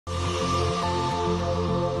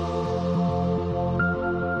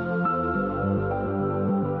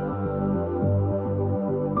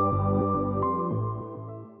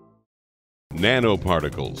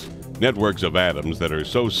Nanoparticles, networks of atoms that are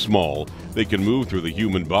so small they can move through the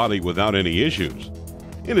human body without any issues.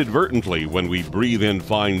 Inadvertently when we breathe in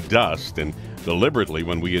fine dust, and deliberately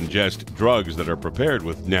when we ingest drugs that are prepared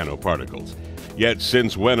with nanoparticles. Yet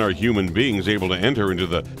since when are human beings able to enter into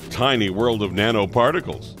the tiny world of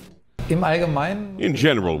nanoparticles? In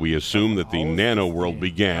general, we assume that the nano world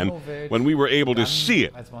began when we were able to see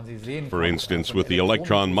it, for instance with the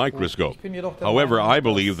electron microscope. However, I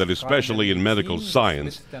believe that especially in medical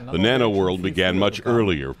science, the nano world began much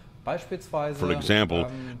earlier. For example,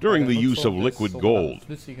 during the use of liquid gold.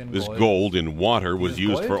 This gold in water was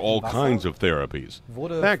used for all kinds of therapies.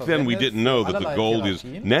 Back then we didn't know that the gold is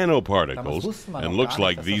nanoparticles and looks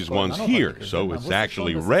like these ones here, so it's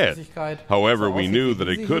actually red. However, we knew that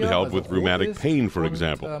it could help with rheumatic pain, for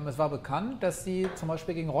example.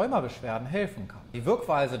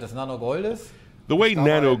 The way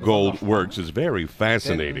nanogold works is very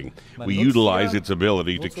fascinating. We utilize its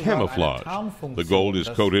ability to camouflage. The gold is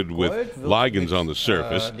coated with ligands on the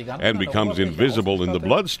surface and becomes invisible in the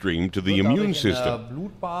bloodstream to the immune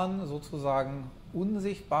system.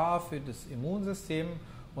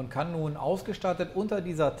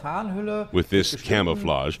 With this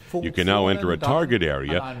camouflage, you can now enter a target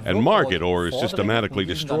area and mark it or systematically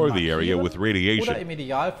destroy the area with radiation.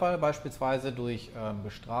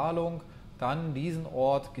 Dann diesen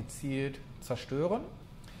Ort gezielt zerstören.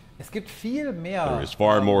 There is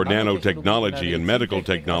far more nanotechnology and medical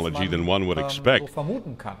technology than one would expect.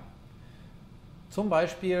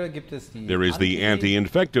 There is the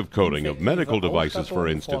anti-infective coating of medical devices, for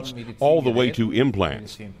instance, all the way to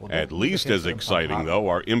implants. At least as exciting, though,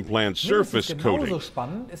 are implant surface coatings.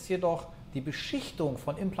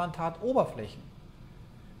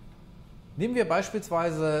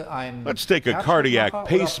 Let's take a cardiac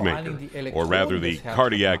pacemaker, or rather the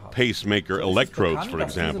cardiac pacemaker electrodes, for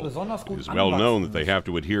example. It is well known that they have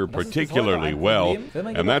to adhere particularly well,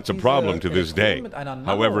 and that's a problem to this day.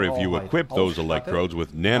 However, if you equip those electrodes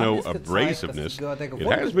with nano-abrasiveness,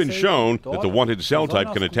 it has been shown that the wanted cell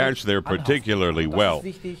type can attach there particularly well.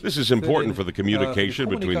 This is important for the communication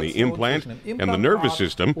between the implant and the nervous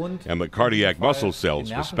system and the cardiac muscle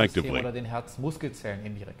cells, respectively.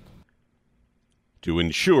 To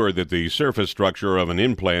ensure that the surface structure of an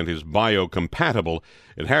implant is biocompatible,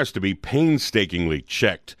 it has to be painstakingly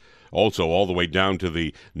checked, also all the way down to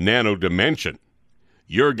the nano dimension.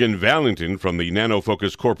 Jürgen Valentin from the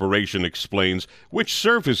Nanofocus Corporation explains which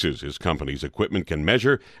surfaces his company's equipment can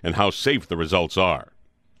measure and how safe the results are.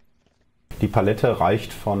 Our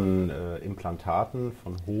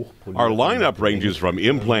lineup ranges from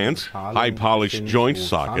implants, high-polished joint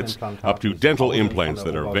sockets, up to dental implants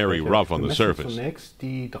that are very rough on the surface.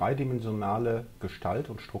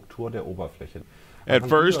 At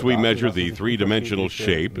first, we measure the three-dimensional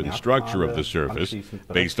shape and structure of the surface.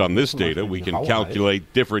 Based on this data, we can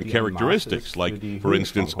calculate different characteristics, like, for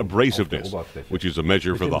instance, abrasiveness, which is a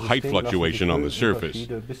measure for the height fluctuation on the surface.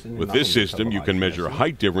 With this system, you can measure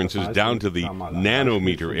height differences down to the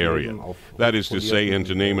nanometer area. That is to say, and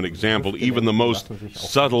to name an example, even the most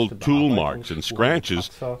subtle tool marks and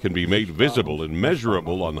scratches can be made visible and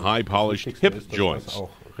measurable on high-polished hip joints.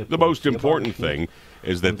 The most important thing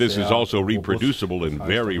is that this is also reproducible and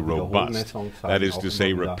very robust. That is to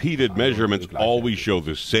say, repeated measurements always show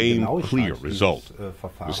the same clear result.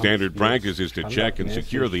 The standard practice is to check and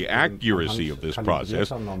secure the accuracy of this process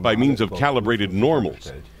by means of calibrated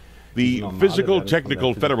normals. The Physical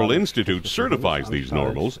Technical Federal Institute certifies these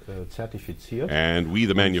normals, and we,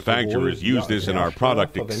 the manufacturers, use this in our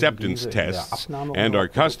product acceptance tests, and our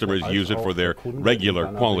customers use it for their regular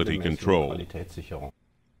quality control.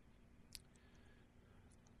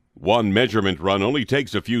 One measurement run only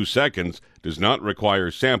takes a few seconds, does not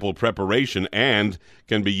require sample preparation, and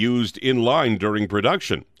can be used in line during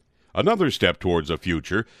production. Another step towards a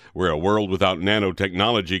future where a world without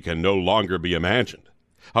nanotechnology can no longer be imagined.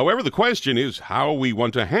 However, the question is how we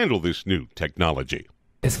want to handle this new technology.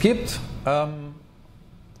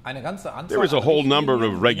 There is a whole number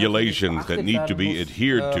of regulations that need to be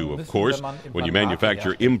adhered to, of course, when you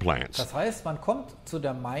manufacture implants.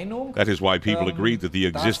 That is why people agree that the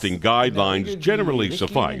existing guidelines generally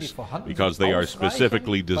suffice, because they are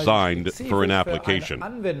specifically designed for an application.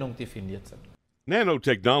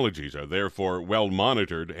 Nanotechnologies are therefore well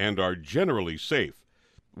monitored and are generally safe.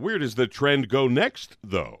 Where does the trend go next,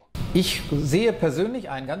 though?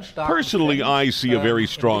 Personally, I see a very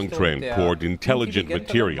strong trend toward intelligent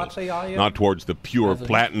materials, not towards the pure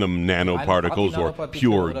platinum nanoparticles or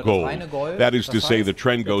pure gold. That is to say, the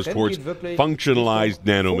trend goes towards functionalized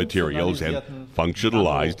nanomaterials and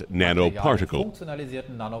functionalized nanoparticles.